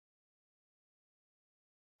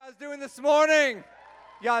Guys doing this morning?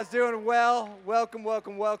 You guys doing well? Welcome.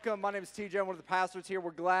 My name is TJ. I'm one of the pastors here. We're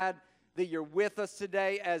glad that you're with us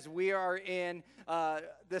today as we are in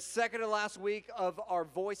the second to last week of our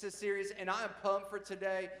Voices series, and I am pumped for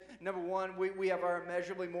today. Number one, we have our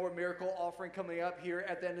Immeasurably More Miracle offering coming up here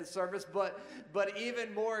at the end of the service, but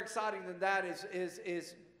even more exciting than that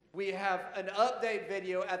is we have an update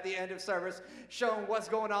video at the end of service showing what's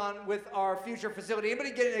going on with our future facility.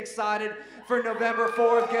 Anybody getting excited for November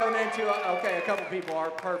 4th going into, okay, a couple people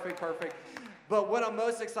are, perfect. But what I'm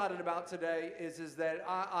most excited about today is that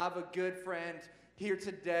I have a good friend here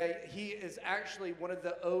today. He is actually one of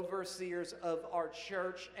the overseers of our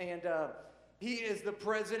church, and he is the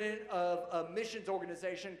president of a missions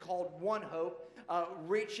organization called One Hope.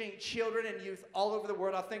 Reaching children and youth all over the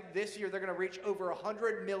world. I think this year they're going to reach over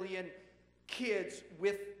 100 million kids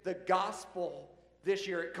with the gospel this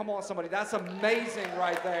year. Come on, somebody. That's amazing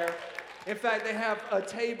right there. In fact, they have a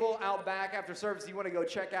table out back after service. You want to go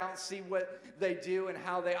check out and see what they do and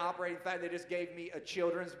how they operate. In fact, they just gave me a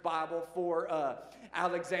children's Bible for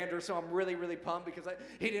Alexander, so I'm really pumped because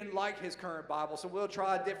he didn't like his current Bible. So we'll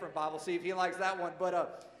try a different Bible, see if he likes that one.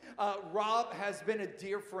 But Rob has been a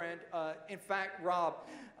dear friend. In fact, Rob,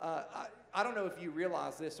 I don't know if you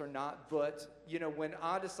realize this or not, but you know, when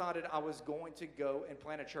I decided I was going to go and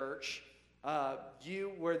plant a church,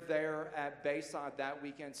 you were there at Bayside that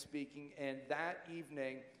weekend speaking, and that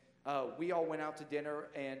evening we all went out to dinner,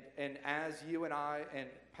 and as you and I and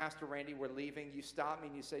Pastor Randy were leaving, you stopped me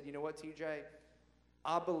and you said, you know what, TJ?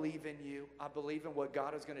 I believe in you. I believe in what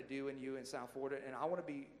God is going to do in you in South Florida, and I want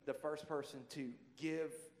to be the first person to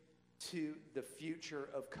give to the future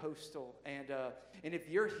of Coastal. And if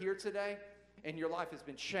you're here today and your life has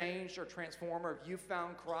been changed or transformed, or if you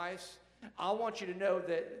found Christ, I want you to know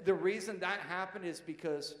that the reason that happened is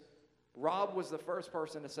because Rob was the first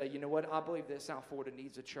person to say, you know what, I believe that South Florida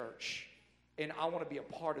needs a church, and I want to be a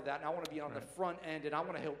part of that, and I want to be on the front end, and I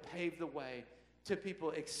want to help pave the way to people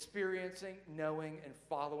experiencing, knowing, and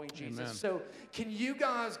following Jesus. Amen. So can you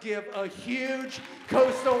guys give a huge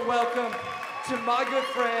Coastal welcome to my good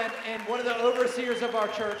friend and one of the overseers of our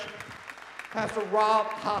church, Pastor Rob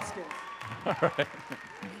Hoskins. All right.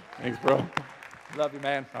 Thanks, bro. Love you,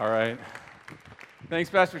 man. All right. Thanks,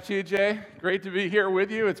 Pastor TJ. Great to be here with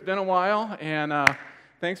you. It's been a while, and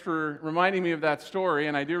thanks for reminding me of that story,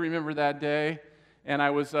 and I do remember that day. And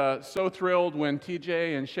I was so thrilled when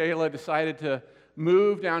TJ and Shayla decided to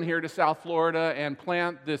move down here to South Florida and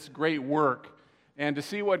plant this great work. And to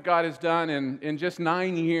see what God has done in just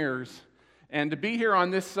 9 years. And to be here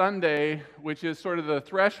on this Sunday, which is sort of the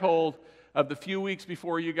threshold of the few weeks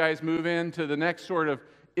before you guys move into the next sort of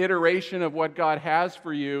iteration of what God has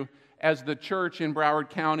for you as the church in Broward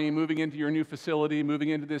County, moving into your new facility, moving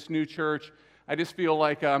into this new church. I just feel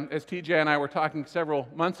like, as TJ and I were talking several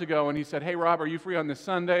months ago, and he said, hey, Rob, are you free on this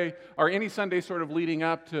Sunday? Or any Sunday sort of leading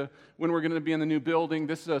up to when we're going to be in the new building?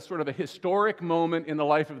 This is a sort of a historic moment in the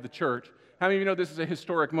life of the church. How many of you know this is a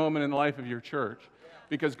historic moment in the life of your church?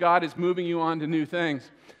 Because God is moving you on to new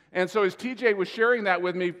things. And so as TJ was sharing that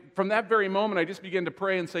with me, from that very moment, I just began to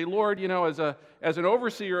pray and say, Lord, you know, as an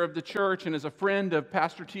overseer of the church and as a friend of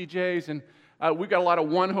Pastor TJ's, and we've got a lot of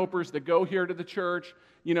one-hopers that go here to the church,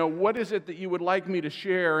 you know, what is it that you would like me to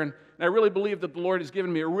share? And I really believe that the Lord has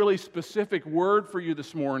given me a really specific word for you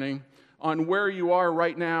this morning on where you are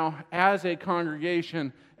right now as a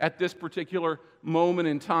congregation at this particular moment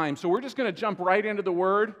in time. So we're just going to jump right into the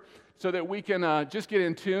Word so that we can just get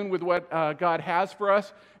in tune with what God has for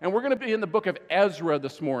us. And we're going to be in the book of Ezra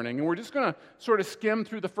this morning. And we're just going to sort of skim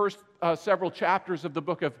through the first several chapters of the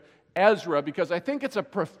book of Ezra because I think it's a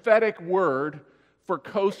prophetic word for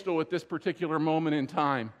Coastal at this particular moment in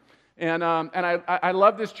time. And I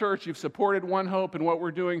love this church. You've supported One Hope and what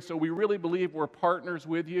we're doing, so we really believe we're partners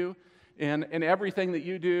with you in everything that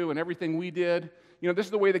you do and everything we did. You know, this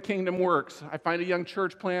is the way the kingdom works. I find a young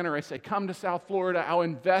church planner. I say, come to South Florida. I'll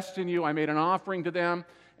invest in you. I made an offering to them.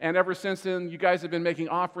 And ever since then, you guys have been making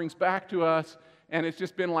offerings back to us. And it's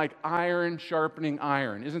just been like iron sharpening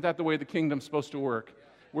iron. Isn't that the way the kingdom's supposed to work?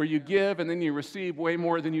 Where you give and then you receive way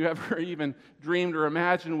more than you ever even dreamed or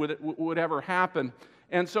imagined would ever happen.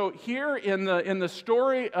 And so here in the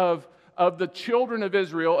story of the children of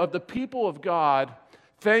Israel, of the people of God,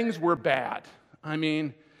 things were bad. I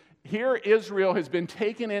mean, here Israel has been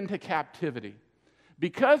taken into captivity.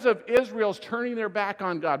 Because of Israel's turning their back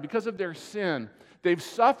on God, because of their sin, they've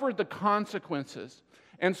suffered the consequences.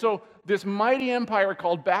 And so this mighty empire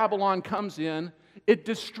called Babylon comes in. It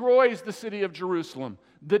destroys the city of Jerusalem.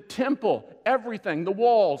 The temple, everything, the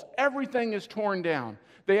walls, everything is torn down.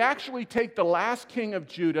 They actually take the last king of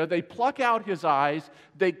Judah, they pluck out his eyes,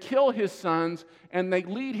 they kill his sons, and they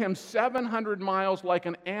lead him 700 miles like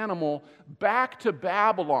an animal back to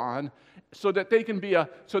Babylon so that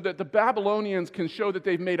the Babylonians can show that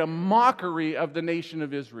they've made a mockery of the nation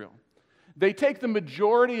of Israel. They take the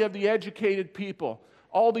majority of the educated people,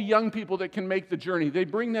 all the young people that can make the journey, they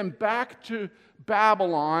bring them back to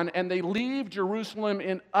Babylon, and they leave Jerusalem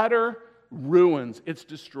in utter ruins. It's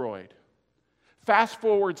destroyed. Fast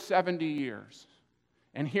forward 70 years,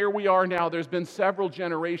 and here we are now. There's been several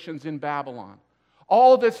generations in Babylon.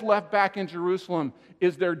 All that's left back in Jerusalem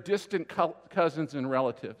is their distant cousins and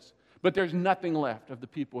relatives, but there's nothing left of the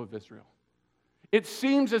people of Israel. It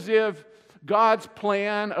seems as if God's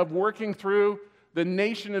plan of working through the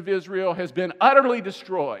nation of Israel has been utterly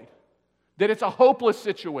destroyed, that it's a hopeless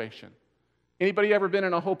situation. Anybody ever been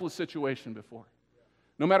in a hopeless situation before?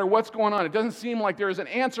 No matter what's going on, it doesn't seem like there is an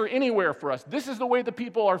answer anywhere for us. This is the way the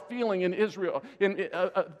people are feeling in Israel.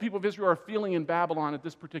 People of Israel are feeling in Babylon at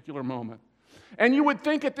this particular moment. And you would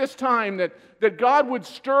think at this time that God would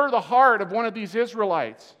stir the heart of one of these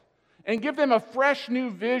Israelites and give them a fresh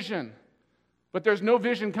new vision. But there's no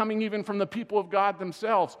vision coming even from the people of God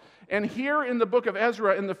themselves. And here in the book of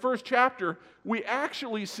Ezra, in the first chapter, we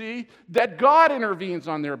actually see that God intervenes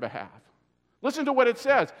on their behalf. Listen to what it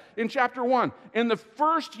says in chapter 1. In the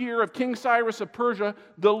first year of King Cyrus of Persia,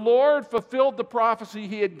 the Lord fulfilled the prophecy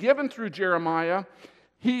he had given through Jeremiah.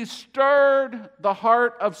 He stirred the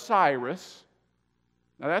heart of Cyrus.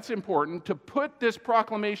 Now that's important, to put this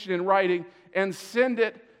proclamation in writing and send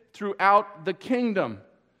it throughout the kingdom.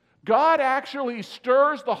 God actually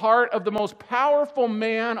stirs the heart of the most powerful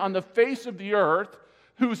man on the face of the earth,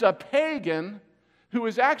 who's a pagan, who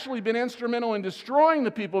has actually been instrumental in destroying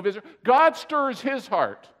the people of Israel. God stirs his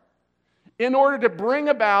heart in order to bring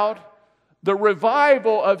about the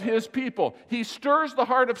revival of his people. He stirs the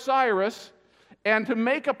heart of Cyrus and to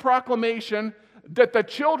make a proclamation that the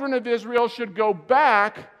children of Israel should go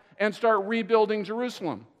back and start rebuilding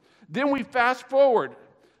Jerusalem. Then we fast forward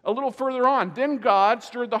a little further on. Then God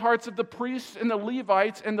stirred the hearts of the priests and the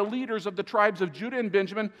Levites and the leaders of the tribes of Judah and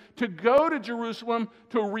Benjamin to go to Jerusalem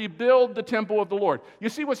to rebuild the temple of the Lord. You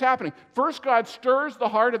see what's happening? First, God stirs the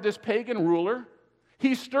heart of this pagan ruler.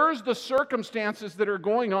 He stirs the circumstances that are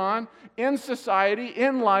going on in society,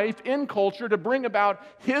 in life, in culture to bring about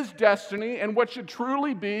his destiny and what should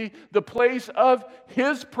truly be the place of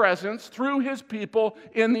his presence through his people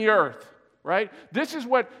in the earth. Right? This is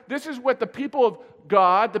what the people of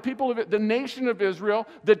God, the people of the nation of Israel,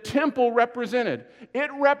 the temple represented. It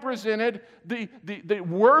represented the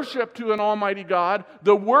worship to an almighty God,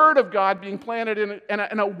 the word of God being planted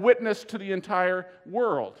and a witness to the entire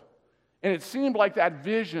world. And it seemed like that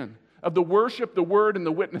vision of the worship, the word, and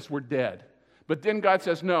the witness were dead. But then God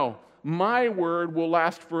says, no, my word will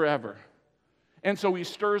last forever. And so he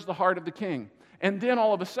stirs the heart of the king. And then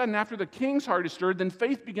all of a sudden, after the king's heart is stirred, then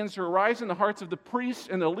faith begins to arise in the hearts of the priests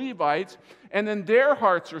and the Levites, and then their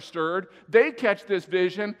hearts are stirred. They catch this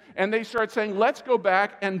vision, and they start saying, let's go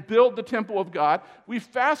back and build the temple of God. We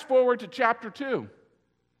fast forward to chapter 2,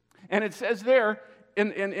 and it says there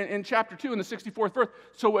in chapter 2, in the 64th verse,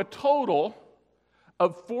 so a total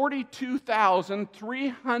of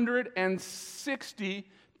 42,360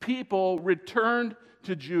 people returned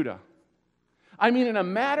to Judah. I mean, in a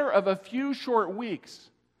matter of a few short weeks,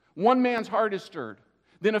 one man's heart is stirred.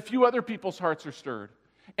 Then a few other people's hearts are stirred.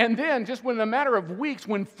 And then, just in a matter of weeks,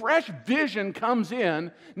 when fresh vision comes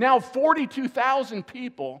in, now 42,000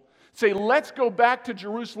 people say, let's go back to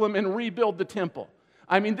Jerusalem and rebuild the temple.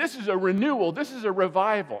 I mean, this is a renewal. This is a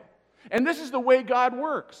revival. And this is the way God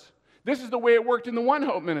works. This is the way it worked in the One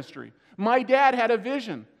Hope ministry. My dad had a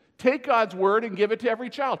vision. Take God's word and give it to every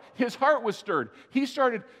child. His heart was stirred. He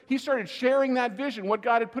started sharing that vision, what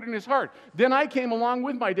God had put in his heart. Then I came along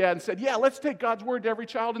with my dad and said, yeah, let's take God's word to every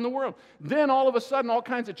child in the world. Then all of a sudden, all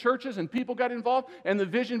kinds of churches and people got involved, and the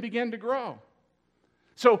vision began to grow.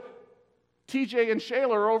 So TJ and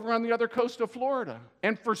Shayla are over on the other coast of Florida.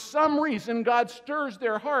 And for some reason, God stirs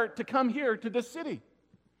their heart to come here to this city.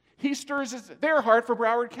 He stirs their heart for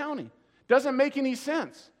Broward County. Doesn't make any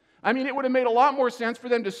sense. I mean, it would have made a lot more sense for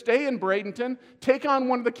them to stay in Bradenton, take on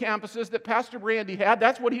one of the campuses that Pastor Brandy had.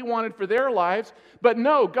 That's what he wanted for their lives. But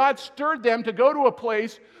no, God stirred them to go to a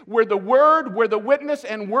place where the word, where the witness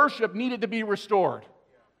and worship needed to be restored.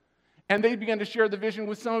 And they began to share the vision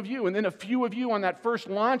with some of you. And then a few of you on that first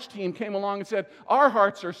launch team came along and said, our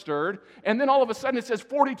hearts are stirred. And then all of a sudden it says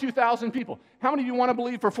 42,000 people. How many of you want to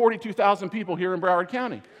believe for 42,000 people here in Broward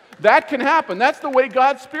County? That can happen. That's the way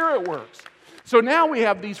God's Spirit works. So now we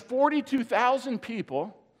have these 42,000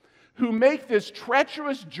 people who make this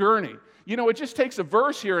treacherous journey. You know, it just takes a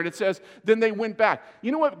verse here and it says, then they went back.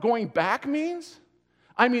 You know what going back means?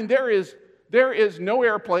 I mean, there is no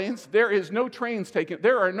airplanes, there is no trains taken,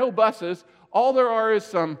 there are no buses. All there are is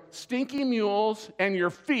some stinky mules and your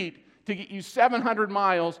feet to get you 700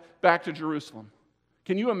 miles back to Jerusalem.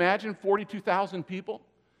 Can you imagine 42,000 people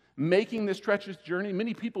making this treacherous journey?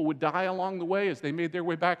 Many people would die along the way as they made their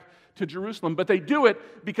way back to Jerusalem, but they do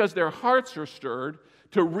it because their hearts are stirred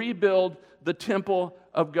to rebuild the temple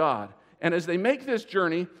of God. And as they make this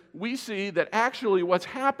journey, we see that actually what's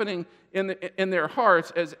happening in their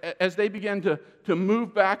hearts as they begin to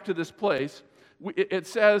move back to this place, it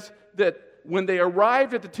says that when they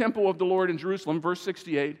arrived at the temple of the Lord in Jerusalem, verse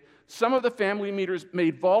 68, some of the family leaders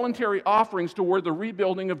made voluntary offerings toward the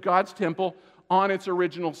rebuilding of God's temple on its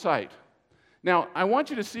original site. Now, I want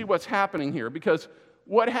you to see what's happening here, because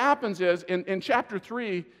what happens is, in chapter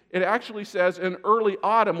 3, it actually says in early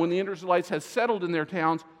autumn, when the Israelites had settled in their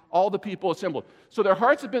towns, all the people assembled. So their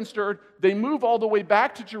hearts have been stirred. They move all the way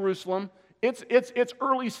back to Jerusalem. It's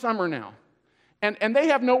early summer now. And they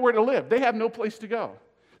have nowhere to live. They have no place to go.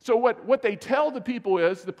 So what they tell the people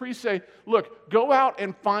is, the priests say, look, go out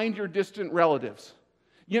and find your distant relatives.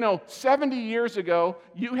 You know, 70 years ago,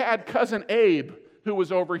 you had cousin Abe who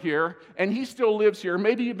was over here, and he still lives here.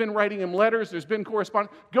 Maybe you've been writing him letters. There's been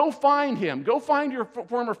correspondence. Go find him. Go find your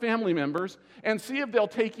former family members and see if they'll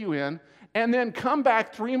take you in, and then come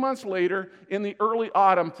back 3 months later in the early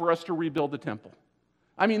autumn for us to rebuild the temple.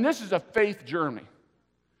 I mean, this is a faith journey.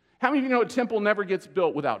 How many of you know a temple never gets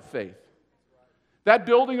built without faith? That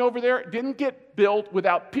building over there didn't get built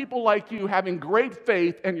without people like you having great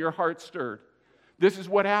faith and your heart stirred. This is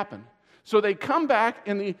what happened. So they come back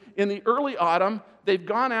in the early autumn. They've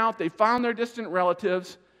gone out. They found their distant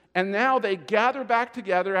relatives. And now they gather back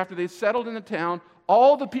together after they settled in the town.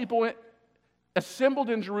 All the people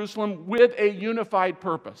assembled in Jerusalem with a unified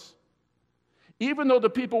purpose. Even though the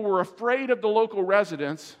people were afraid of the local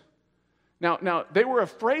residents, now they were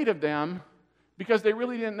afraid of them because they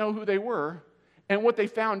really didn't know who they were. And what they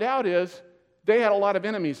found out is they had a lot of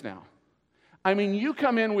enemies now. I mean, you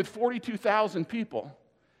come in with 42,000 people,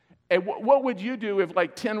 and what would you do if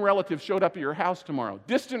like 10 relatives showed up at your house tomorrow?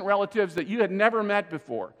 Distant relatives that you had never met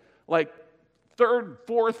before, like third,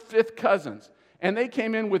 fourth, fifth cousins. And they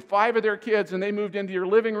came in with 5 of their kids, and they moved into your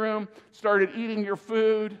living room, started eating your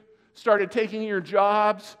food, started taking your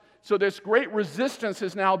jobs. So this great resistance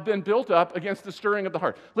has now been built up against the stirring of the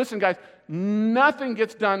heart. Listen, guys, nothing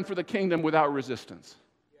gets done for the kingdom without resistance.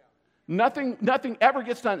 Nothing ever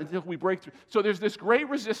gets done until we break through. So there's this great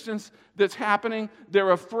resistance that's happening.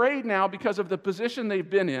 They're afraid now because of the position they've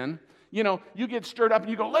been in. You know, you get stirred up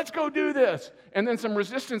and you go, let's go do this. And then some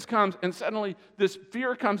resistance comes, and suddenly this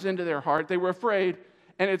fear comes into their heart. They were afraid,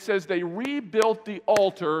 and it says they rebuilt the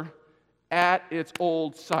altar at its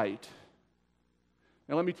old site.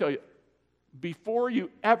 Now let me tell you, before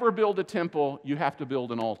you ever build a temple, you have to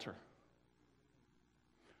build an altar.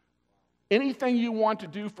 Anything you want to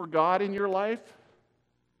do for God in your life,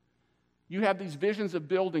 you have these visions of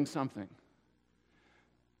building something.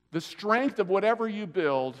 The strength of whatever you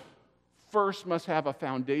build first must have a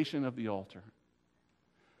foundation of the altar.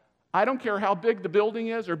 I don't care how big the building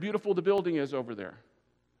is or beautiful the building is over there.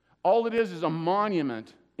 All it is a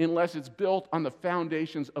monument unless it's built on the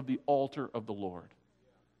foundations of the altar of the Lord.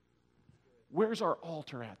 Where's our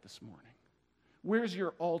altar at this morning? Where's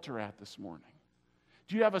your altar at this morning?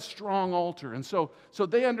 Do you have a strong altar? And so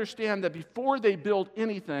they understand that before they build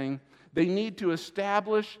anything, they need to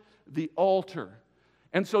establish the altar.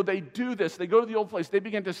 And so they do this. They go to the old place. They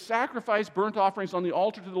begin to sacrifice burnt offerings on the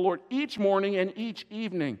altar to the Lord each morning and each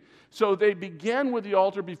evening. So they begin with the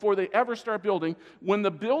altar before they ever start building. When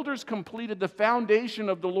the builders completed the foundation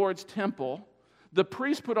of the Lord's temple, the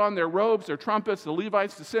priests put on their robes, their trumpets, the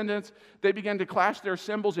Levites' descendants. They began to clash their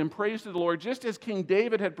cymbals in praise to the Lord, just as King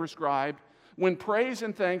David had prescribed. When praise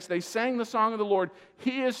and thanks, they sang the song of the Lord.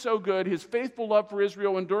 He is so good. His faithful love for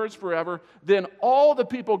Israel endures forever. Then all the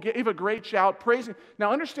people gave a great shout, praising.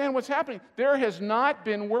 Now understand what's happening. There has not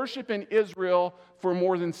been worship in Israel for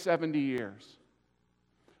more than 70 years.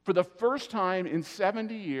 For the first time in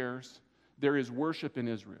 70 years, there is worship in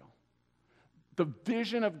Israel. The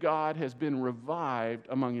vision of God has been revived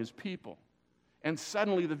among his people. And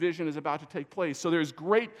suddenly the vision is about to take place. So there's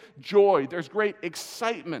great joy. There's great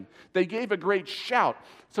excitement. They gave a great shout.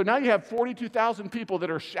 So now you have 42,000 people that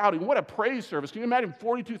are shouting. What a praise service. Can you imagine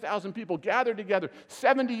 42,000 people gathered together?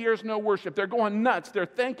 70 years no worship. They're going nuts. They're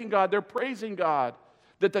thanking God. They're praising God.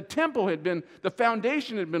 That the temple had been, the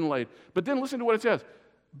foundation had been laid. But then listen to what it says.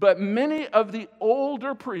 But many of the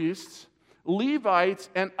older priests Levites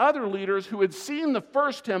and other leaders who had seen the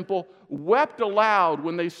first temple wept aloud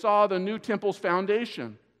when they saw the new temple's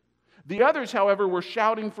foundation. The others, however, were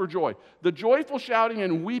shouting for joy. The joyful shouting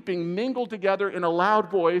and weeping mingled together in a loud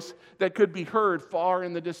voice that could be heard far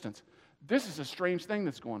in the distance. This is a strange thing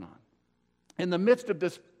that's going on. In the midst of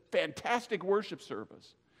this fantastic worship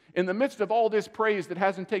service, in the midst of all this praise that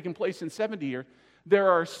hasn't taken place in 70 years,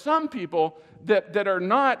 there are some people that are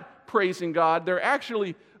not praising God. They're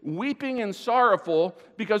actually weeping and sorrowful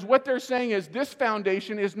because what they're saying is this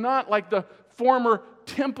foundation is not like the former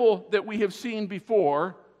temple that we have seen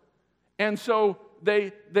before. And so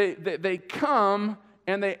they come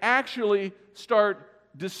and they actually start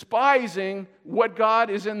despising what God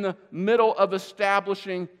is in the middle of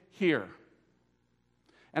establishing here.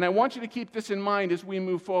 And I want you to keep this in mind as we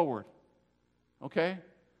move forward. Okay?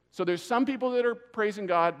 So there's some people that are praising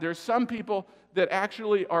God. There's some people that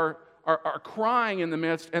actually are crying in the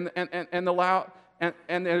midst, and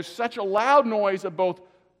there's such a loud noise of both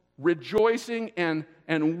rejoicing and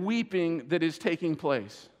weeping that is taking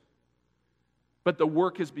place. But the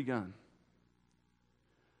work has begun.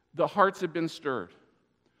 The hearts have been stirred.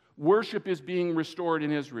 Worship is being restored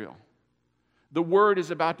in Israel. The word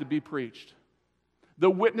is about to be preached. The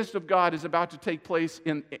witness of God is about to take place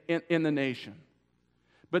in the nation.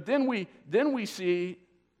 But then we see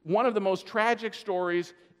one of the most tragic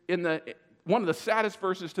stories one of the saddest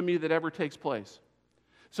verses to me that ever takes place.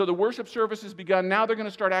 So the worship service has begun. Now they're going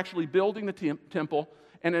to start actually building the temple.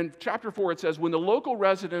 And in chapter 4 it says, when the local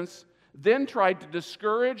residents then tried to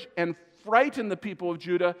discourage and frighten the people of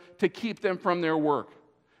Judah to keep them from their work,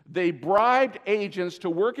 they bribed agents to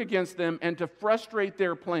work against them and to frustrate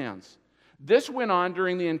their plans. This went on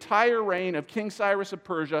during the entire reign of King Cyrus of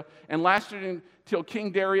Persia and lasted until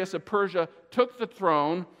King Darius of Persia took the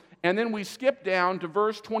throne. And then we skip down to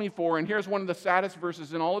verse 24, and here's one of the saddest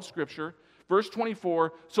verses in all of Scripture. Verse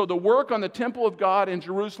 24, so the work on the temple of God in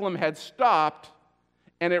Jerusalem had stopped,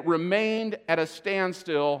 and it remained at a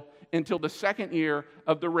standstill until the second year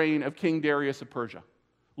of the reign of King Darius of Persia.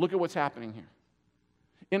 Look at what's happening here.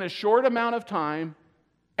 In a short amount of time,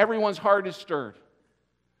 everyone's heart is stirred.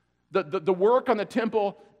 The work on the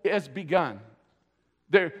temple has begun.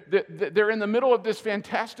 They're in the middle of this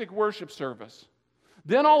fantastic worship service.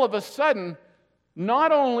 Then all of a sudden,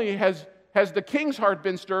 not only has the king's heart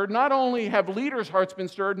been stirred, not only have leaders' hearts been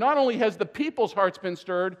stirred, not only has the people's hearts been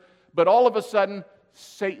stirred, but all of a sudden,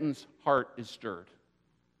 Satan's heart is stirred.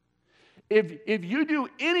 If you do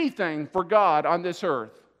anything for God on this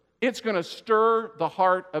earth, it's going to stir the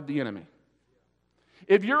heart of the enemy.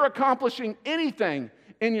 If you're accomplishing anything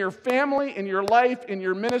in your family, in your life, in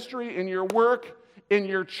your ministry, in your work, in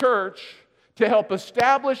your church, to help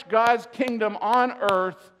establish God's kingdom on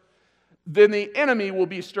earth, then the enemy will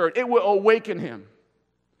be stirred. It will awaken him.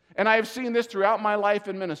 And I have seen this throughout my life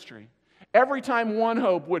in ministry. Every time One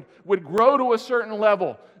Hope would grow to a certain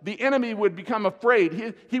level, the enemy would become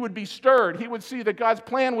afraid. He would be stirred. He would see that God's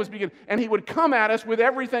plan was beginning, and he would come at us with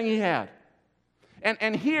everything he had.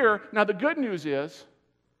 And here, now the good news is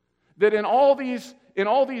that in all these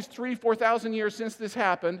 4,000 years since this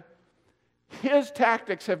happened, his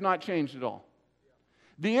tactics have not changed at all.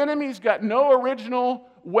 The enemy's got no original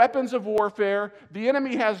weapons of warfare. The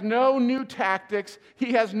enemy has no new tactics.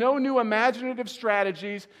 He has no new imaginative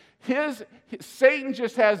strategies. Satan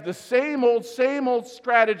just has the same old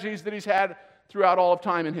strategies that he's had throughout all of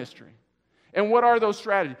time in history. And what are those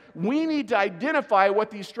strategies? We need to identify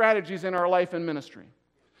what these strategies in our life and ministry.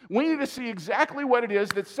 We need to see exactly what it is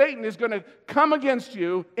that Satan is going to come against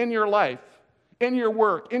you in your life, in your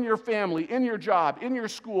work, in your family, in your job, in your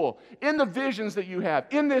school, in the visions that you have,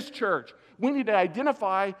 in this church. We need to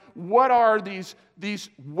identify what are these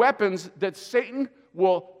weapons that Satan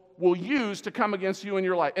will use to come against you in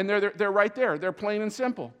your life. And they're right there. They're plain and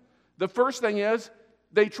simple. The first thing is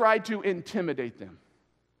they try to intimidate them.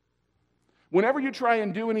 Whenever you try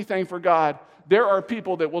and do anything for God, there are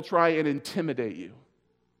people that will try and intimidate you.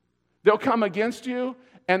 They'll come against you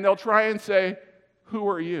and they'll try and say, "Who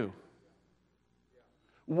are you?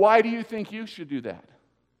 Why do you think you should do that?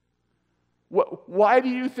 Why do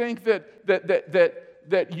you think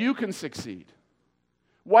that you can succeed?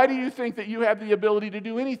 Why do you think that you have the ability to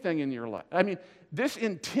do anything in your life?" I mean, this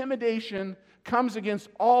intimidation comes against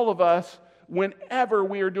all of us whenever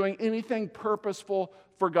we are doing anything purposeful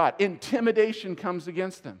for God. Intimidation comes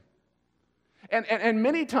against them. And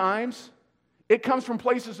many times, it comes from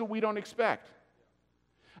places that we don't expect.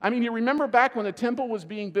 I mean, you remember back when the temple was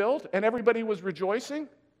being built and everybody was rejoicing?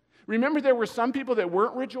 Remember there were some people that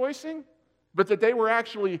weren't rejoicing, but that they were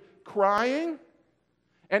actually crying?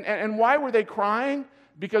 And why were they crying?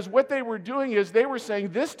 Because what they were doing is they were saying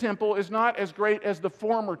this temple is not as great as the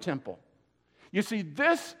former temple. You see,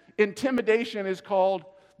 this intimidation is called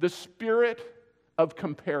the spirit of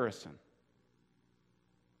comparison.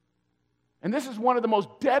 And this is one of the most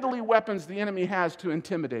deadly weapons the enemy has to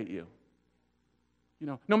intimidate you. You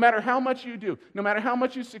know, no matter how much you do, no matter how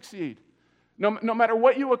much you succeed, no matter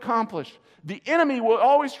what you accomplish, the enemy will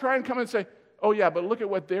always try and come and say, oh yeah, but look at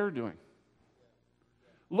what they're doing.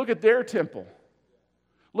 Look at their temple.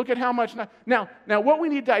 Look at how much. Now, what we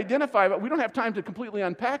need to identify, but we don't have time to completely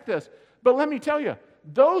unpack this, but let me tell you,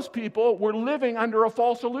 those people were living under a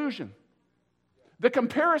false illusion. The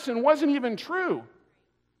comparison wasn't even true,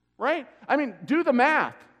 right? I mean, do the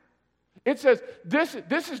math. It says,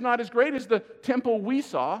 this is not as great as the temple we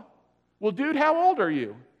saw. Well, dude, how old are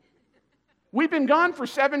you? We've been gone for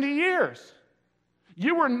 70 years.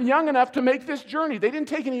 You were young enough to make this journey. They didn't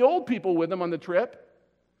take any old people with them on the trip.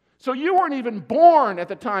 So you weren't even born at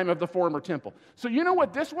the time of the former temple. So you know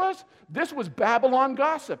what this was? This was Babylon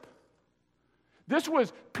gossip. This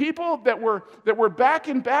was people that were back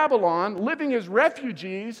in Babylon living as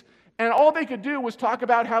refugees, and all they could do was talk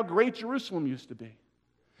about how great Jerusalem used to be,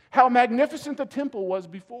 how magnificent the temple was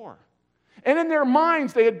before. And in their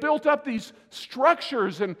minds, they had built up these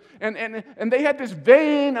structures, and they had this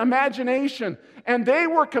vain imagination, and they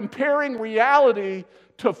were comparing reality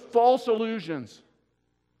to false illusions.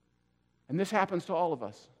 And this happens to all of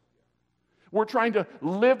us. We're trying to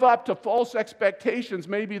live up to false expectations,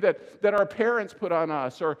 maybe that our parents put on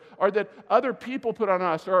us, or that other people put on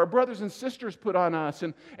us, or our brothers and sisters put on us,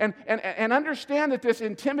 and understand that this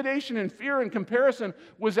intimidation and fear and comparison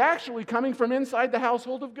was actually coming from inside the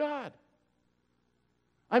household of God.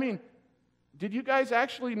 I mean, did you guys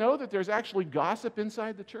actually know that there's actually gossip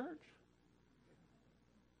inside the church?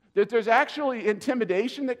 That there's actually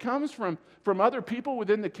intimidation that comes from other people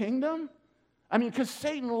within the kingdom? I mean, because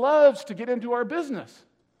Satan loves to get into our business.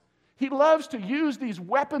 He loves to use these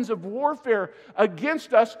weapons of warfare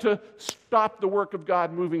against us to stop the work of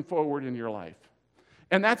God moving forward in your life.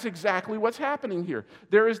 And that's exactly what's happening here.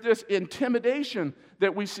 There is this intimidation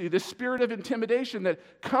that we see, this spirit of intimidation that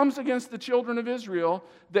comes against the children of Israel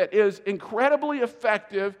that is incredibly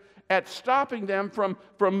effective at stopping them from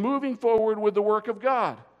moving forward with the work of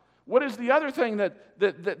God. What is the other thing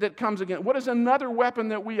that comes against? What is another weapon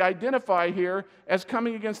that we identify here as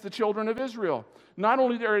coming against the children of Israel? Not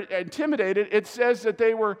only they're intimidated, it says that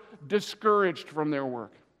they were discouraged from their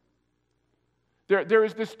work. There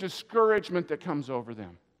is this discouragement that comes over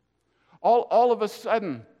them. All of a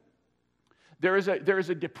sudden, there is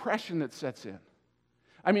a depression that sets in.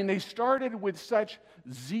 I mean, they started with such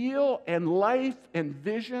zeal and life and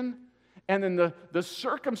vision, and then the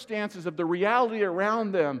circumstances of the reality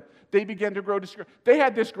around them, they began to grow discouraged. They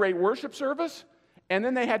had this great worship service, and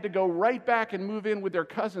then they had to go right back and move in with their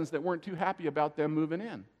cousins that weren't too happy about them moving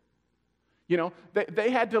in. You know,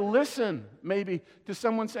 they had to listen maybe to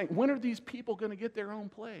someone saying, when are these people going to get their own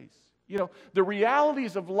place? You know, the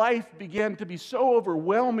realities of life began to be so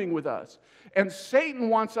overwhelming with us. And Satan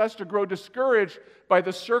wants us to grow discouraged by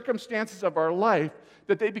the circumstances of our life,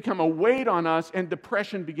 that they become a weight on us and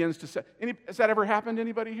depression begins to set. Has that ever happened to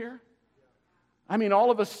anybody here? I mean,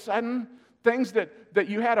 all of a sudden, things that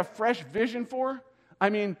you had a fresh vision for, I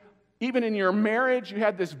mean, even in your marriage, you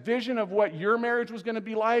had this vision of what your marriage was going to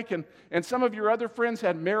be like, and some of your other friends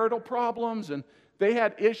had marital problems, and they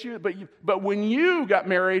had issues, but when you got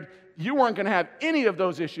married, you weren't going to have any of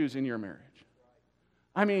those issues in your marriage.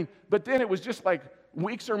 I mean, but then it was just like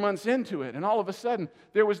weeks or months into it, and all of a sudden,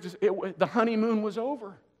 the honeymoon was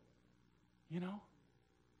over, you know?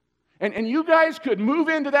 And you guys could move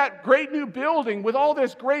into that great new building with all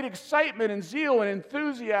this great excitement and zeal and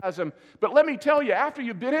enthusiasm. But let me tell you, after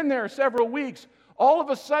you've been in there several weeks, all of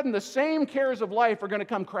a sudden the same cares of life are going to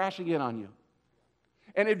come crashing in on you.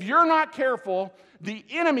 And if you're not careful, the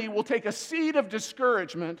enemy will take a seed of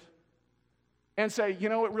discouragement and say, you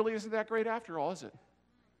know, it really isn't that great after all, is it?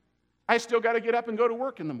 I still got to get up and go to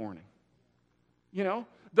work in the morning. You know?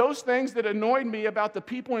 Those things that annoyed me about the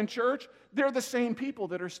people in church, they're the same people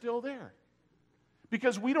that are still there.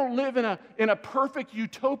 Because we don't live in a perfect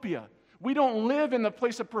utopia. We don't live in the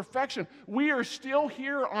place of perfection. We are still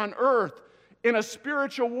here on earth in a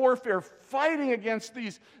spiritual warfare, fighting against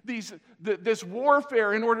this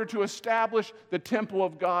warfare in order to establish the temple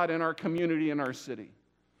of God in our community and our city.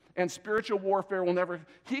 And spiritual warfare will never,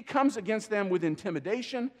 he comes against them with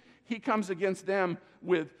intimidation. He comes against them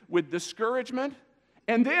with discouragement.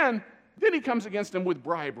 And then he comes against them with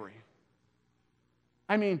bribery.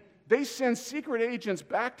 I mean, they send secret agents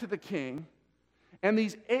back to the king, and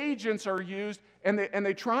these agents are used, and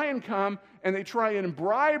they try and come and they try and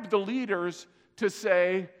bribe the leaders to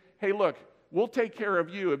say, hey, look, we'll take care of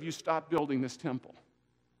you if you stop building this temple,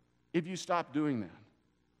 if you stop doing that.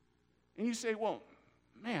 And you say, well,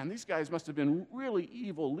 man, these guys must have been really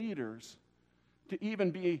evil leaders to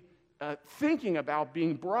even be thinking about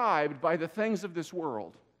being bribed by the things of this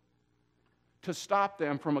world to stop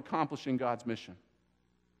them from accomplishing God's mission.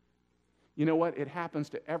 You know what? It happens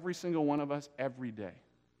to every single one of us every day.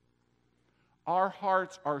 Our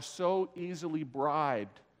hearts are so easily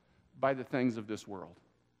bribed by the things of this world.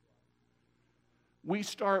 We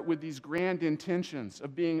start with these grand intentions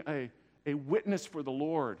of being a witness for the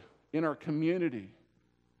Lord in our community.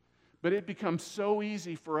 But it becomes so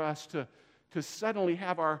easy for us to suddenly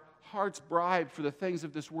have our hearts bribed for the things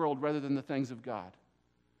of this world rather than the things of God.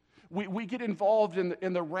 We get involved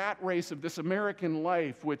in the rat race of this American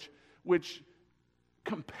life, which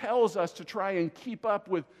compels us to try and keep up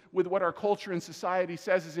with what our culture and society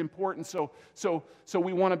says is important. So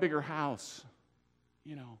we want a bigger house.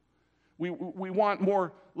 You know, we want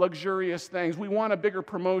more luxurious things. We want a bigger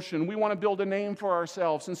promotion. We want to build a name for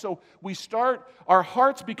ourselves. And so our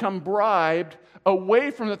hearts become bribed away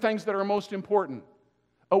from the things that are most important,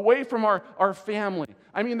 away from our family.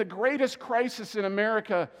 I mean, the greatest crisis in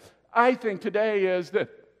America, I think, today is that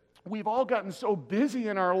we've all gotten so busy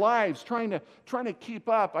in our lives trying to keep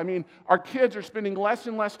up. I mean, our kids are spending less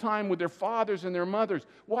and less time with their fathers and their mothers.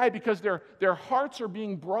 Why? Because their hearts are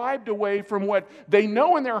being bribed away from what they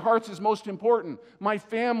know in their hearts is most important. My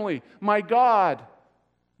family, my God,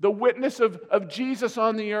 the witness of Jesus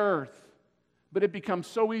on the earth. But it becomes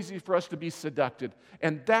so easy for us to be seduced.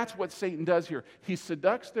 And that's what Satan does here. He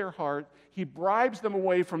seducts their heart. He bribes them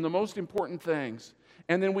away from the most important things.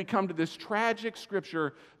 And then we come to this tragic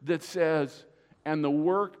scripture that says, and the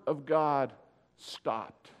work of God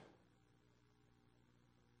stopped.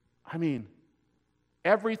 I mean,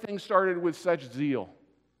 everything started with such zeal.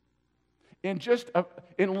 In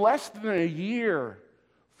less than a year,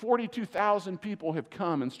 42,000 people have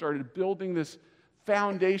come and started building this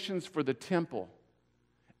foundations for the temple.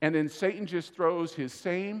 And then Satan just throws his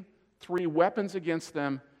same 3 weapons against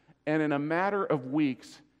them, and in a matter of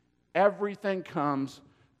weeks, everything comes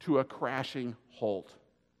to a crashing halt.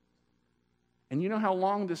 And you know how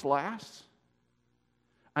long this lasts?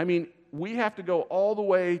 I mean, we have to go all the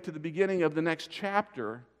way to the beginning of the next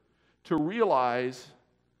chapter to realize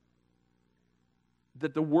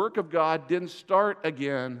that the work of God didn't start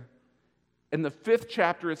again. In the 5th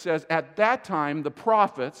chapter, it says, at that time, the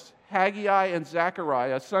prophets, Haggai and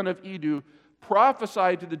Zechariah, son of Iddo,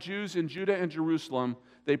 prophesied to the Jews in Judah and Jerusalem.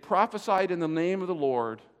 They prophesied in the name of the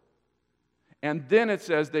Lord. And then it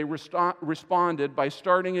says they responded by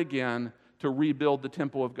starting again to rebuild the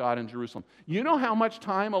temple of God in Jerusalem. You know how much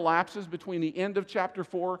time elapses between the end of chapter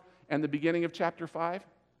 4 and the beginning of chapter 5?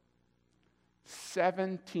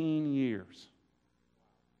 17 years.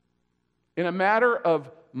 In a matter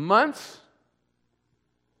of months,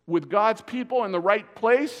 with God's people in the right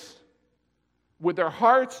place, with their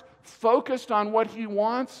hearts focused on what He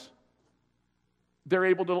wants, they're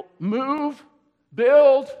able to move,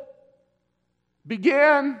 build,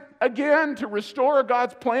 begin again to restore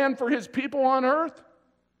God's plan for His people on earth.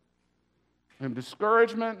 And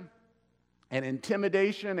discouragement and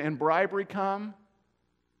intimidation and bribery come,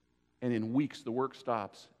 and in weeks the work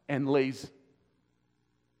stops and lays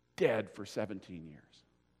dead for 17 years.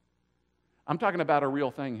 I'm talking about a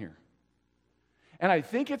real thing here. And I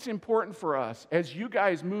think it's important for us, as you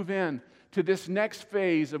guys move in to this next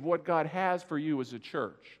phase of what God has for you as a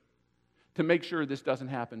church, to make sure this doesn't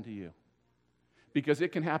happen to you. Because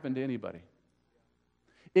it can happen to anybody.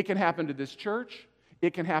 It can happen to this church.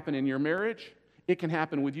 It can happen in your marriage. It can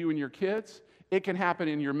happen with you and your kids. It can happen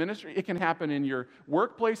in your ministry. It can happen in your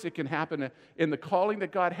workplace. It can happen in the calling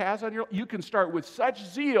that God has on you. You can start with such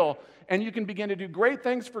zeal, and you can begin to do great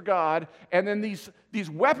things for God, and then these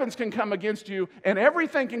weapons can come against you, and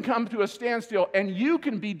everything can come to a standstill, and you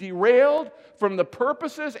can be derailed from the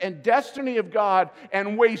purposes and destiny of God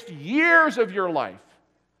and waste years of your life.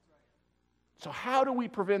 So how do we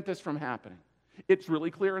prevent this from happening? It's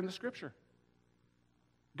really clear in the Scripture.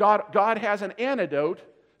 God has an antidote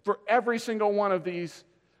for every single one of these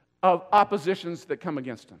oppositions that come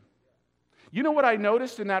against Him. You know what I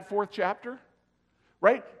noticed in that 4th chapter?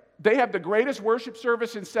 Right? They have the greatest worship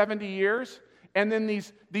service in 70 years, and then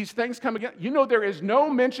these things come again. You know there is no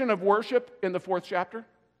mention of worship in the 4th chapter?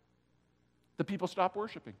 The people stop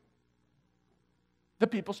worshiping. The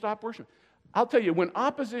people stop worshiping. I'll tell you, when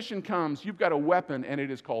opposition comes, you've got a weapon, and it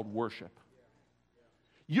is called worship.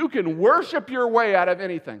 You can worship your way out of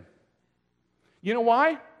anything. You know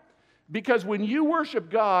why? Because when you worship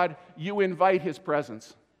God, you invite His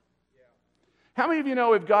presence. How many of you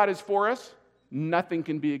know if God is for us, nothing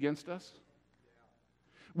can be against us?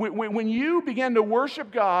 When you begin to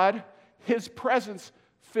worship God, His presence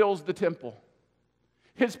fills the temple.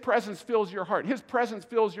 His presence fills your heart. His presence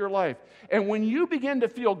fills your life. And when you begin to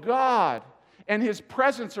feel God and His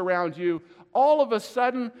presence around you, all of a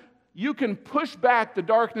sudden, you can push back the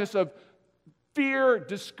darkness of fear,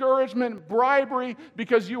 discouragement, bribery,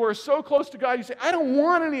 because you are so close to God. You say, I don't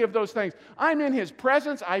want any of those things. I'm in His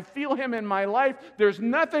presence. I feel Him in my life. There's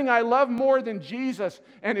nothing I love more than Jesus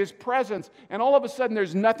and His presence. And all of a sudden,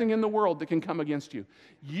 there's nothing in the world that can come against you.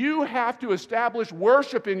 You have to establish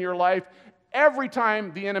worship in your life every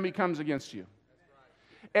time the enemy comes against you.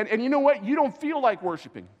 And you know what? You don't feel like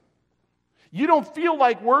worshiping. You don't feel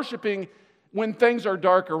like worshiping when things are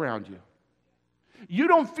dark around you. You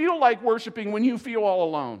don't feel like worshiping when you feel all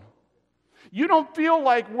alone. You don't feel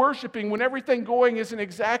like worshiping when everything going isn't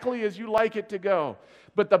exactly as you like it to go.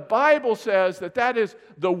 But the Bible says that that is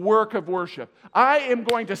the work of worship. I am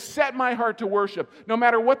going to set my heart to worship. No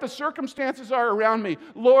matter what the circumstances are around me,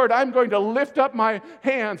 Lord, I'm going to lift up my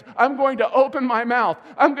hands. I'm going to open my mouth.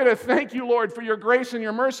 I'm going to thank you, Lord, for your grace and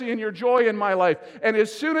your mercy and your joy in my life. And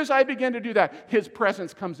as soon as I begin to do that, His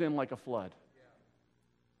presence comes in like a flood.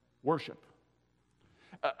 Worship.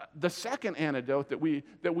 The second antidote that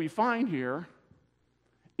we find here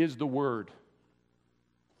is the Word.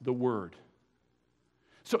 The Word.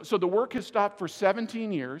 So the work has stopped for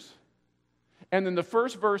 17 years, and then the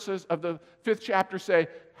first verses of the 5th chapter say,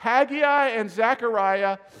 Haggai and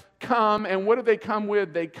Zechariah come, and what do they come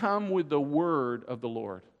with? They come with the Word of the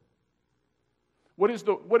Lord. What is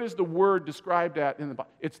the Word described at in the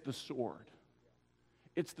Bible? It's the sword.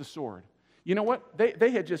 It's the sword. You know what?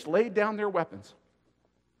 They had just laid down their weapons.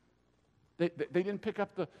 They didn't pick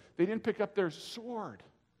up their sword.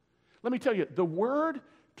 Let me tell you, the Word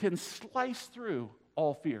can slice through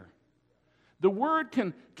all fear. The Word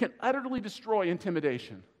can utterly destroy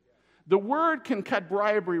intimidation. The Word can cut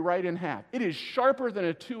bribery right in half. It is sharper than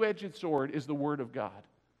a two-edged sword, is the Word of God.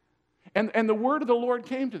 And the Word of the Lord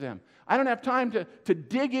came to them. I don't have time to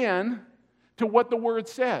dig in to what the Word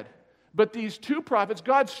said. But these two prophets,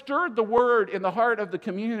 God stirred the Word in the heart of the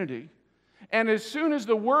community. And as soon as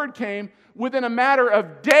the Word came, within a matter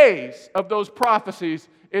of days of those prophecies,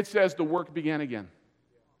 it says the work began again.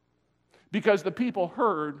 Because the people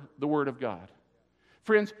heard the Word of God.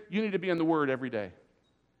 Friends, you need to be in the Word every day.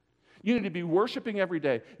 You need to be worshiping every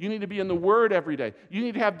day. You need to be in the Word every day. You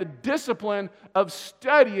need to have the discipline of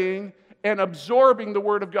studying and absorbing the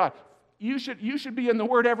Word of God. You should be in the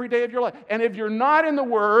Word every day of your life. And if you're not in the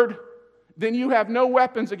Word, then you have no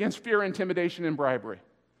weapons against fear, intimidation, and bribery.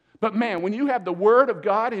 But man, when you have the Word of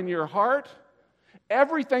God in your heart,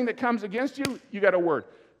 everything that comes against you, you got a word.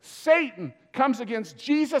 Satan comes against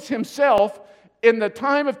Jesus Himself in the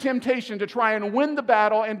time of temptation to try and win the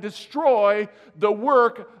battle and destroy the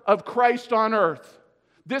work of Christ on earth.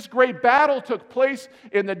 This great battle took place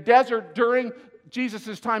in the desert during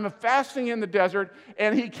Jesus' time of fasting in the desert,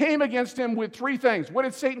 and he came against him with three things. What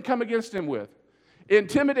did Satan come against him with?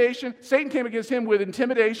 Intimidation. Satan came against him with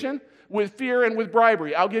intimidation, with fear, and with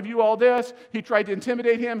bribery. I'll give you all this. He tried to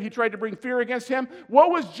intimidate him. He tried to bring fear against him. What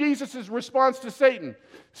was Jesus' response to Satan?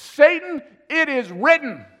 Satan, it is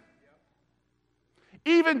written.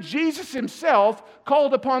 Even Jesus Himself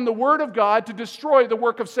called upon the Word of God to destroy the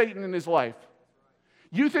work of Satan in His life.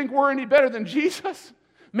 You think we're any better than Jesus?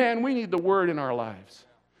 Man, we need the Word in our lives.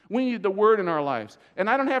 We need the Word in our lives. And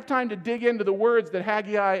I don't have time to dig into the words that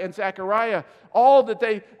Haggai and Zechariah, all that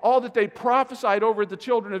they prophesied over the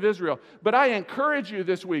children of Israel. But I encourage you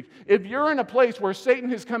this week, if you're in a place where Satan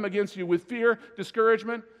has come against you with fear,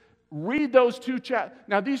 discouragement, read those two chapters.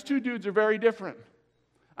 Now, these two dudes are very different.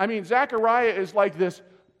 I mean, Zechariah is like this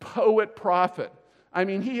poet prophet. I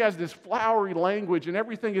mean, he has this flowery language and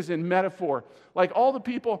everything is in metaphor. Like all the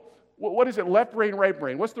people, what is it, left brain, right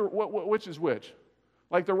brain? Which is which?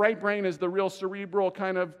 Like the right brain is the real cerebral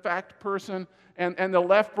kind of fact person, and the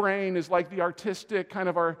left brain is like the artistic kind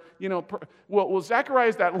of well, Zechariah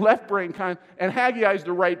is that left brain kind, and Haggai is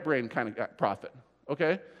the right brain kind of prophet,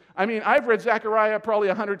 okay? I mean, I've read Zechariah probably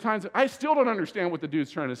 100 times. I still don't understand what the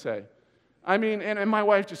dude's trying to say. I mean, and my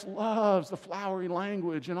wife just loves the flowery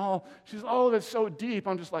language and all. She's, oh, that's so deep.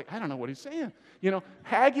 I'm just like, I don't know what he's saying. You know,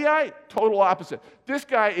 Haggai, total opposite. This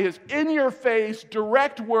guy is in your face,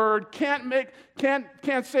 direct word, can't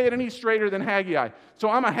say it any straighter than Haggai. So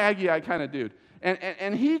I'm a Haggai kind of dude.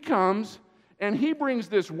 And he comes and he brings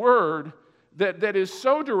this word that is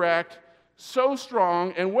so direct, so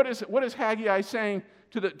strong. And what is Haggai saying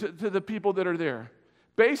to the people that are there?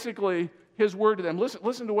 Basically, his word to them.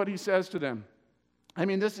 Listen to what he says to them. I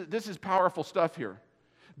mean, this is powerful stuff here.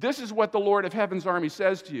 This is what the Lord of Heaven's army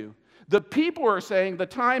says to you. The people are saying the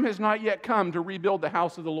time has not yet come to rebuild the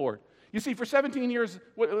house of the Lord. You see, for 17 years,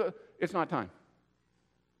 it's not time.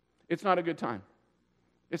 It's not a good time.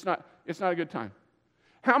 It's not a good time.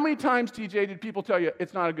 How many times, TJ, did people tell you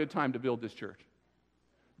it's not a good time to build this church?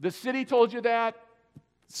 The city told you that.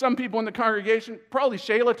 Some people in the congregation, probably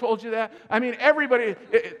Shayla told you that. I mean, everybody,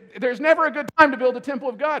 there's never a good time to build a temple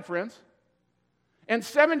of God, friends. And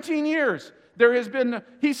 17 years, there has been,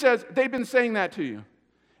 he says, they've been saying that to you.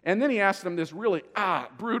 And then he asks them this really,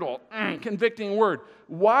 brutal, convicting word.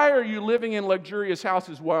 Why are you living in luxurious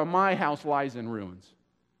houses while my house lies in ruins?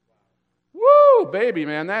 Woo, baby,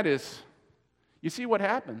 man, that is, you see what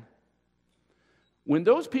happened? When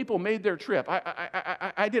those people made their trip,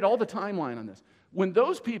 I did all the timeline on this. When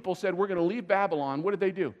those people said, we're going to leave Babylon, what did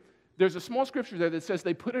they do? There's a small scripture there that says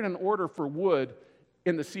they put in an order for wood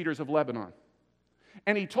in the cedars of Lebanon.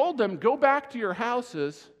 And he told them, go back to your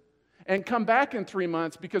houses and come back in 3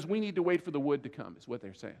 months because we need to wait for the wood to come, is what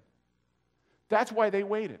they're saying. That's why they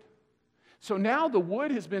waited. So now the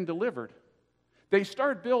wood has been delivered. They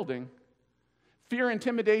start building. Fear,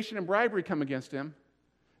 intimidation, and bribery come against him.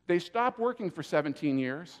 They stop working for 17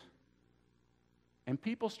 years. And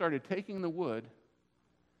people started taking the wood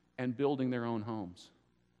and building their own homes.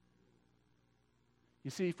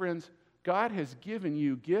 You see, friends, God has given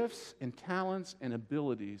you gifts and talents and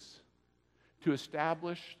abilities to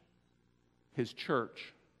establish His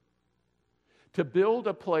church, to build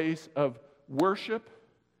a place of worship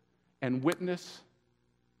and witness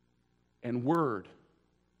and word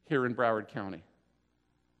here in Broward County.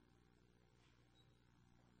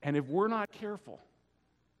 And if we're not careful,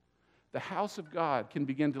 the house of God can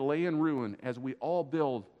begin to lay in ruin as we all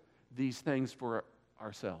build these things for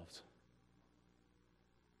ourselves.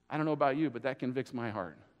 I don't know about you, but that convicts my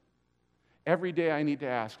heart. Every day I need to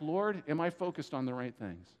ask, Lord, am I focused on the right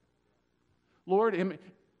things? Lord,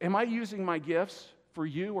 am I using my gifts for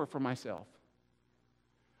you or for myself?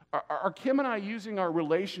 Are Kim and I using our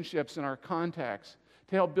relationships and our contacts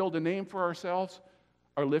to help build a name for ourselves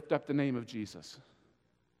or lift up the name of Jesus?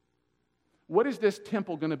 What is this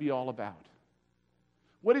temple going to be all about?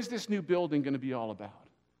 What is this new building going to be all about?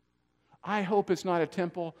 I hope it's not a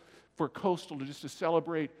temple for Coastal just to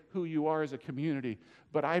celebrate who you are as a community,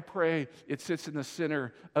 but I pray it sits in the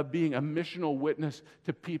center of being a missional witness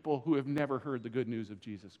to people who have never heard the good news of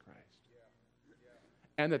Jesus Christ.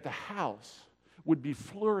 And that the house would be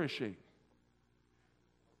flourishing.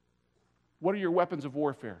 What are your weapons of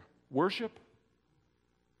warfare? Worship,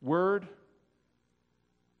 word,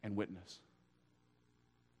 and witness.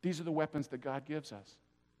 These are the weapons that God gives us.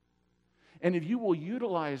 And if you will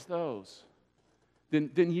utilize those,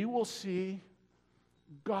 then you will see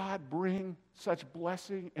God bring such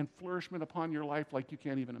blessing and flourishment upon your life like you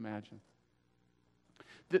can't even imagine.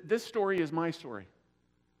 This story is my story.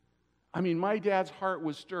 I mean, my dad's heart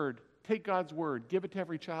was stirred. Take God's word, give it to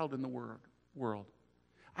every child in the world.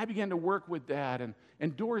 I began to work with Dad,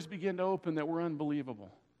 and doors began to open that were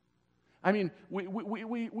unbelievable. I mean,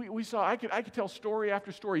 we saw, I could tell story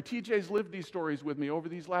after story. TJ's lived these stories with me over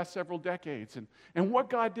these last several decades. And what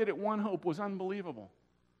God did at One Hope was unbelievable.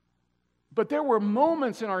 But there were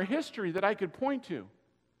moments in our history that I could point to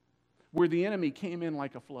where the enemy came in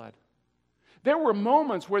like a flood. There were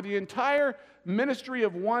moments where the entire ministry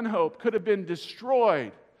of One Hope could have been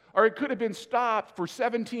destroyed, or it could have been stopped for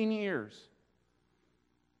 17 years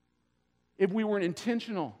if we weren't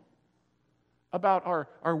intentional about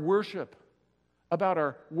our worship,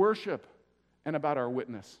 and about our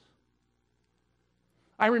witness.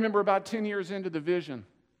 I remember about 10 years into the vision.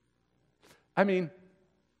 I mean,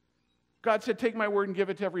 God said, take my word and give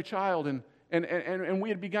it to every child. And we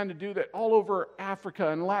had begun to do that all over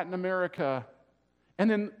Africa and Latin America. And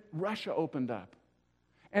then Russia opened up.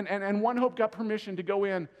 And One Hope got permission to go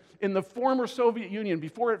in the former Soviet Union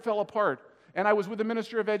before it fell apart. And I was with the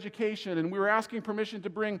Minister of Education, and we were asking permission to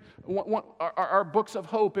bring our books of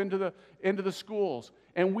hope into the schools.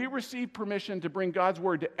 And we received permission to bring God's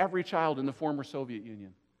word to every child in the former Soviet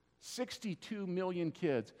Union. 62 million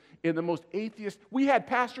kids in the most atheist. We had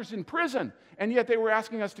pastors in prison, and yet they were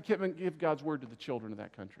asking us to give God's word to the children of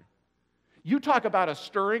that country. You talk about a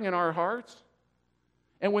stirring in our hearts.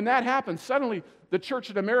 And when that happened, suddenly the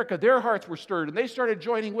church in America, their hearts were stirred, and they started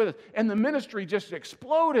joining with us. And the ministry just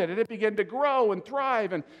exploded, and it began to grow and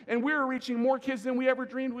thrive. And we were reaching more kids than we ever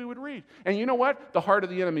dreamed we would reach. And you know what? The heart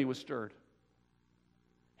of the enemy was stirred.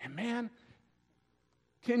 And man,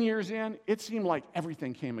 10 years in, it seemed like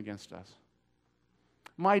everything came against us.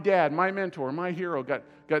 My dad, my mentor, my hero,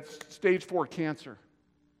 got stage 4 cancer.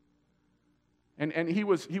 And he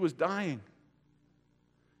was dying.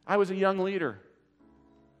 I was a young leader.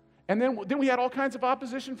 And then we had all kinds of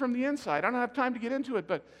opposition from the inside. I don't have time to get into it,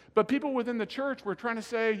 but people within the church were trying to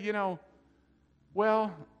say,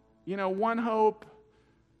 One Hope,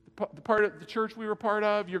 the part of the church we were part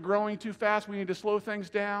of, you're growing too fast, we need to slow things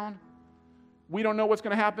down. We don't know what's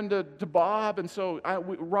going to happen to Bob, and so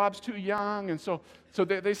Rob's too young, and so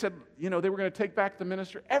they said, they were going to take back the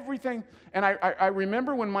ministry, everything. And I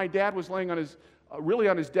remember when my dad was laying on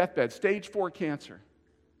his deathbed, stage 4 cancer.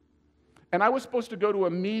 And I was supposed to go to a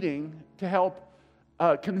meeting to help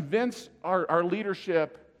convince our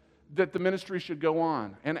leadership that the ministry should go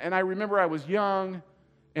on. And I remember I was young,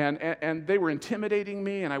 and they were intimidating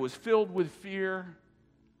me, and I was filled with fear.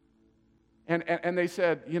 And they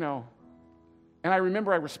said, and I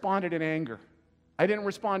remember I responded in anger. I didn't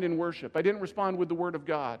respond in worship. I didn't respond with the Word of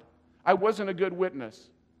God. I wasn't a good witness.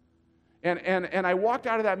 And I walked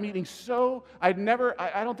out of that meeting I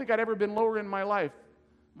don't think I'd ever been lower in my life.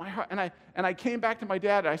 My heart, and I came back to my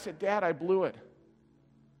dad, and I said, Dad, I blew it.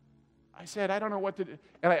 I said, I don't know what to do.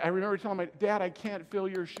 And I remember telling my Dad, I can't fill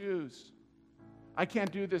your shoes. I can't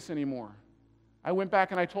do this anymore. I went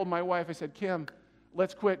back and I told my wife, I said, Kim,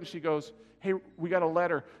 let's quit. And she goes, hey, we got a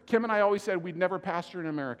letter. Kim and I always said we'd never pastor in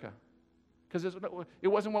America because it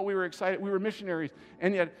wasn't what we were excited. We were missionaries.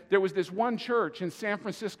 And yet there was this one church in San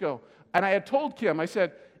Francisco. And I had told Kim, I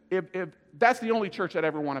said, if that's the only church I'd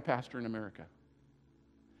ever want to pastor in America.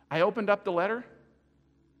 I opened up the letter.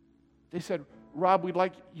 They said, Rob, we'd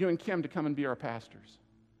like you and Kim to come and be our pastors.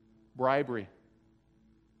 Bribery.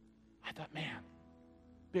 I thought, man,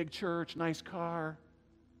 big church, nice car.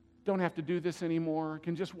 Don't have to do this anymore.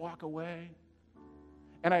 Can just walk away.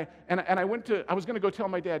 And I was going to go tell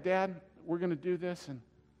my dad, Dad, we're going to do this.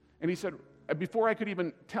 And he said, before I could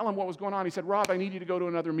even tell him what was going on, he said, Rob, I need you to go to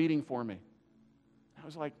another meeting for me. I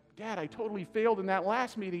was like, Dad, I totally failed in that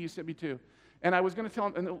last meeting you sent me to. And I was going to tell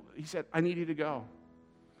him, and he said, I need you to go.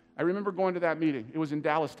 I remember going to that meeting. It was in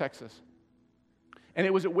Dallas, Texas. And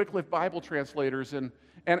it was at Wycliffe Bible Translators. And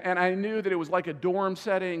I knew that it was like a dorm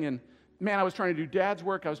setting. And man, I was trying to do Dad's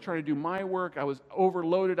work. I was trying to do my work. I was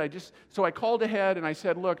overloaded. So I called ahead and I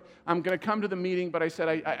said, look, I'm going to come to the meeting, but I said,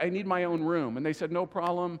 I need my own room. And they said, no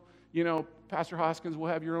problem. Pastor Hoskins will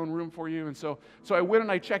have your own room for you. And so I went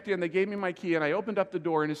and I checked in. They gave me my key and I opened up the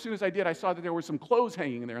door. And as soon as I did, I saw that there were some clothes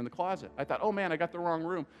hanging there in the closet. I thought, oh man, I got the wrong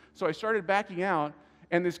room. So I started backing out.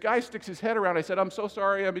 And this guy sticks his head around. I said, I'm so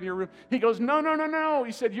sorry, I'm in your room. He goes, no.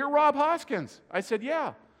 He said, you're Rob Hoskins. I said,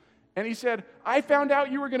 yeah. And he said, I found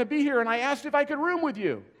out you were going to be here, and I asked if I could room with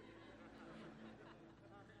you.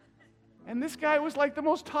 And this guy was like the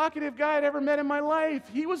most talkative guy I'd ever met in my life.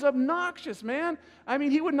 He was obnoxious, man. I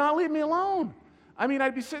mean, he would not leave me alone. I mean,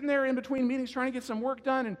 I'd be sitting there in between meetings trying to get some work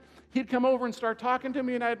done, and he'd come over and start talking to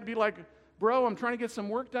me, and I'd be like, bro, I'm trying to get some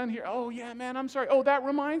work done here. Oh, yeah, man, I'm sorry. Oh, that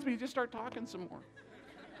reminds me. Just start talking some more.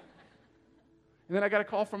 And then I got a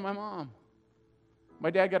call from my mom. My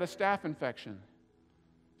dad got a staph infection.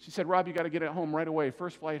 She said, Rob, you got to get it home right away.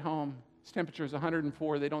 First flight home. His temperature is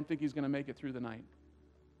 104. They don't think he's going to make it through the night.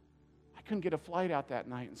 I couldn't get a flight out that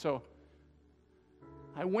night. And so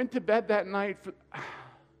I went to bed that night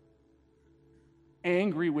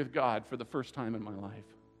angry with God for the first time in my life.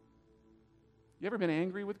 You ever been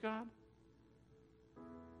angry with God?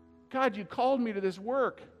 God, you called me to this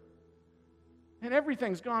work, and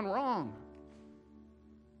everything's gone wrong.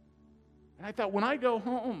 And I thought, when I go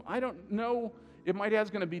home, I don't know if my dad's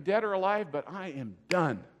going to be dead or alive, but I am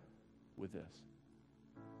done with this.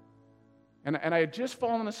 And I had just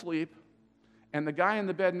fallen asleep, and the guy in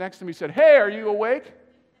the bed next to me said, hey, are you awake?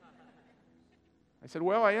 I said,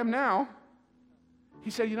 well, I am now. He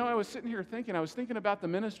said, I was sitting here thinking, I was thinking about the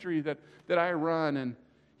ministry that I run, and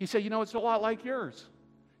he said, it's a lot like yours.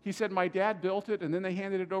 He said, my dad built it, and then they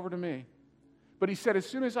handed it over to me. But he said, as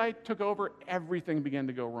soon as I took over, everything began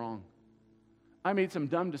to go wrong. I made some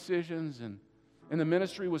dumb decisions, and the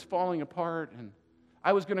ministry was falling apart, and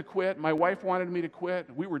I was going to quit. My wife wanted me to quit.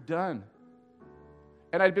 We were done.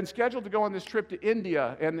 And I'd been scheduled to go on this trip to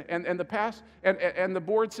India, and the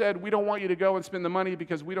board said, we don't want you to go and spend the money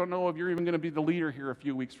because we don't know if you're even going to be the leader here a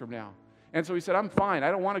few weeks from now. And so he said, I'm fine. I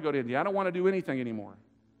don't want to go to India. I don't want to do anything anymore.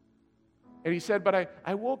 And he said, but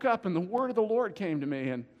I woke up, and the word of the Lord came to me,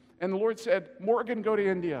 and the Lord said, Morgan, go to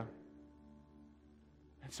India.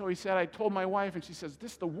 So he said, I told my wife, and she says,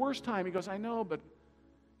 this is the worst time. He goes, I know, but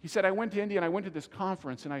he said, I went to India, and I went to this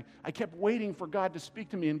conference, and I kept waiting for God to speak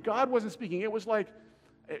to me, and God wasn't speaking. It was like,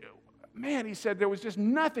 man, he said, there was just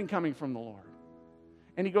nothing coming from the Lord.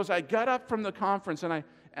 And he goes, I got up from the conference, and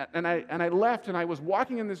I left, and I was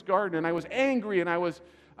walking in this garden, and I was angry, and I was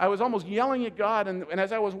almost yelling at God, and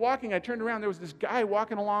as I was walking, I turned around, there was this guy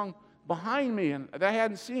walking along behind me, and that I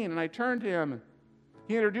hadn't seen, and I turned to him, and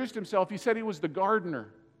he introduced himself. He said he was the gardener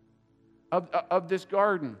of this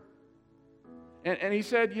garden. And he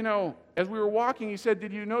said, you know, as we were walking, he said,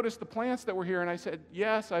 did you notice the plants that were here? And I said,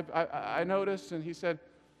 yes, I noticed. And he said,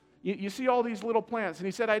 you see all these little plants? And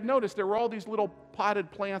he said, I'd noticed there were all these little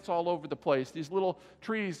potted plants all over the place, these little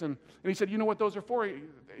trees. And he said, you know what those are for?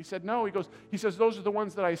 He said, no. He says, those are the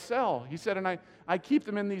ones that I sell. He said, and I keep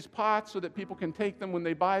them in these pots so that people can take them when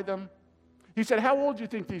they buy them. He said, how old do you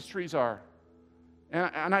think these trees are?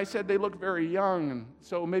 And I said, they look very young, and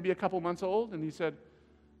so maybe a couple months old. And he said,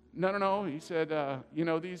 no. He said, you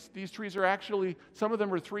know, these trees are actually, some of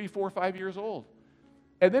them are 3, 4, 5 years old.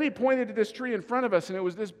 And then he pointed to this tree in front of us, and it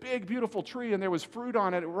was this big, beautiful tree, and there was fruit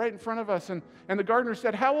on it right in front of us. And the gardener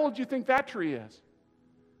said, how old do you think that tree is?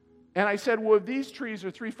 And I said, well, if these trees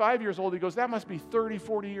are 3, 5 years old, he goes, that must be 30,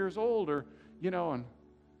 40 years old, or, you know. And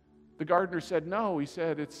the gardener said, no. He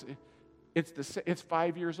said, it's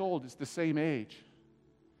 5 years old. It's the same age.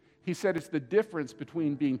 He said, it's the difference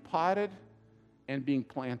between being potted and being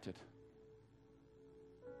planted.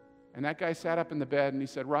 And that guy sat up in the bed and he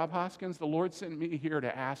said, Rob Hoskins, the Lord sent me here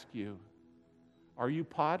to ask you, are you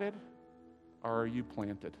potted or are you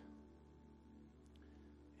planted?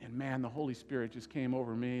 And man, the Holy Spirit just came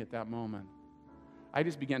over me at that moment. I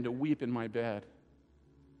just began to weep in my bed.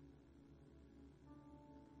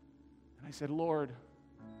 And I said, Lord,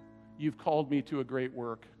 you've called me to a great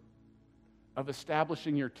work of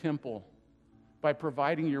establishing your temple by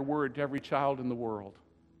providing your word to every child in the world.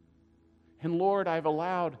 And Lord, I've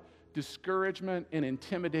allowed discouragement and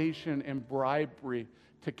intimidation and bribery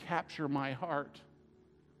to capture my heart.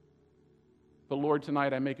 But Lord,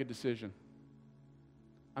 tonight I make a decision.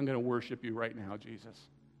 I'm going to worship you right now, Jesus.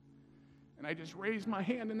 And I just raised my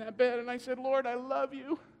hand in that bed and I said, Lord, I love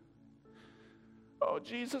you. Oh,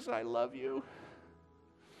 Jesus, I love you.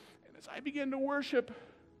 And as I began to worship,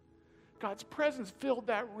 God's presence filled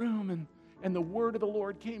that room, and the word of the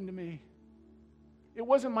Lord came to me. It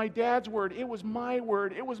wasn't my dad's word. It was my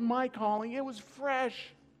word. It was my calling. It was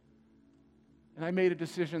fresh. And I made a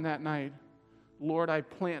decision that night. Lord, I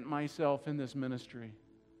plant myself in this ministry.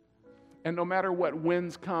 And no matter what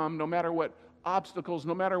winds come, no matter what obstacles,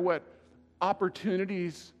 no matter what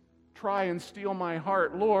opportunities try and steal my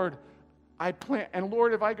heart, Lord, I plant. And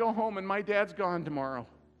Lord, if I go home and my dad's gone tomorrow,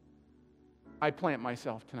 I plant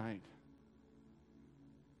myself tonight.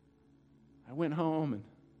 I went home and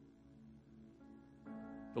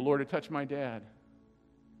the Lord had touched my dad.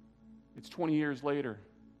 It's 20 years later.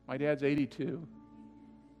 My dad's 82.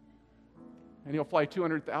 And he'll fly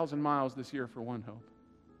 200,000 miles this year for One Hope.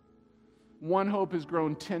 One Hope has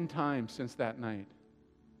grown 10 times since that night.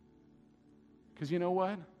 Because you know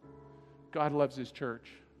what? God loves his church.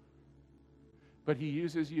 But he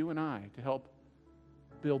uses you and I to help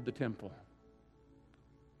build the temple.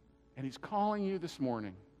 And he's calling you this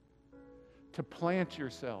morning to plant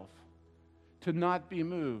yourself, to not be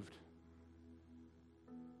moved.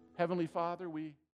 Heavenly Father, we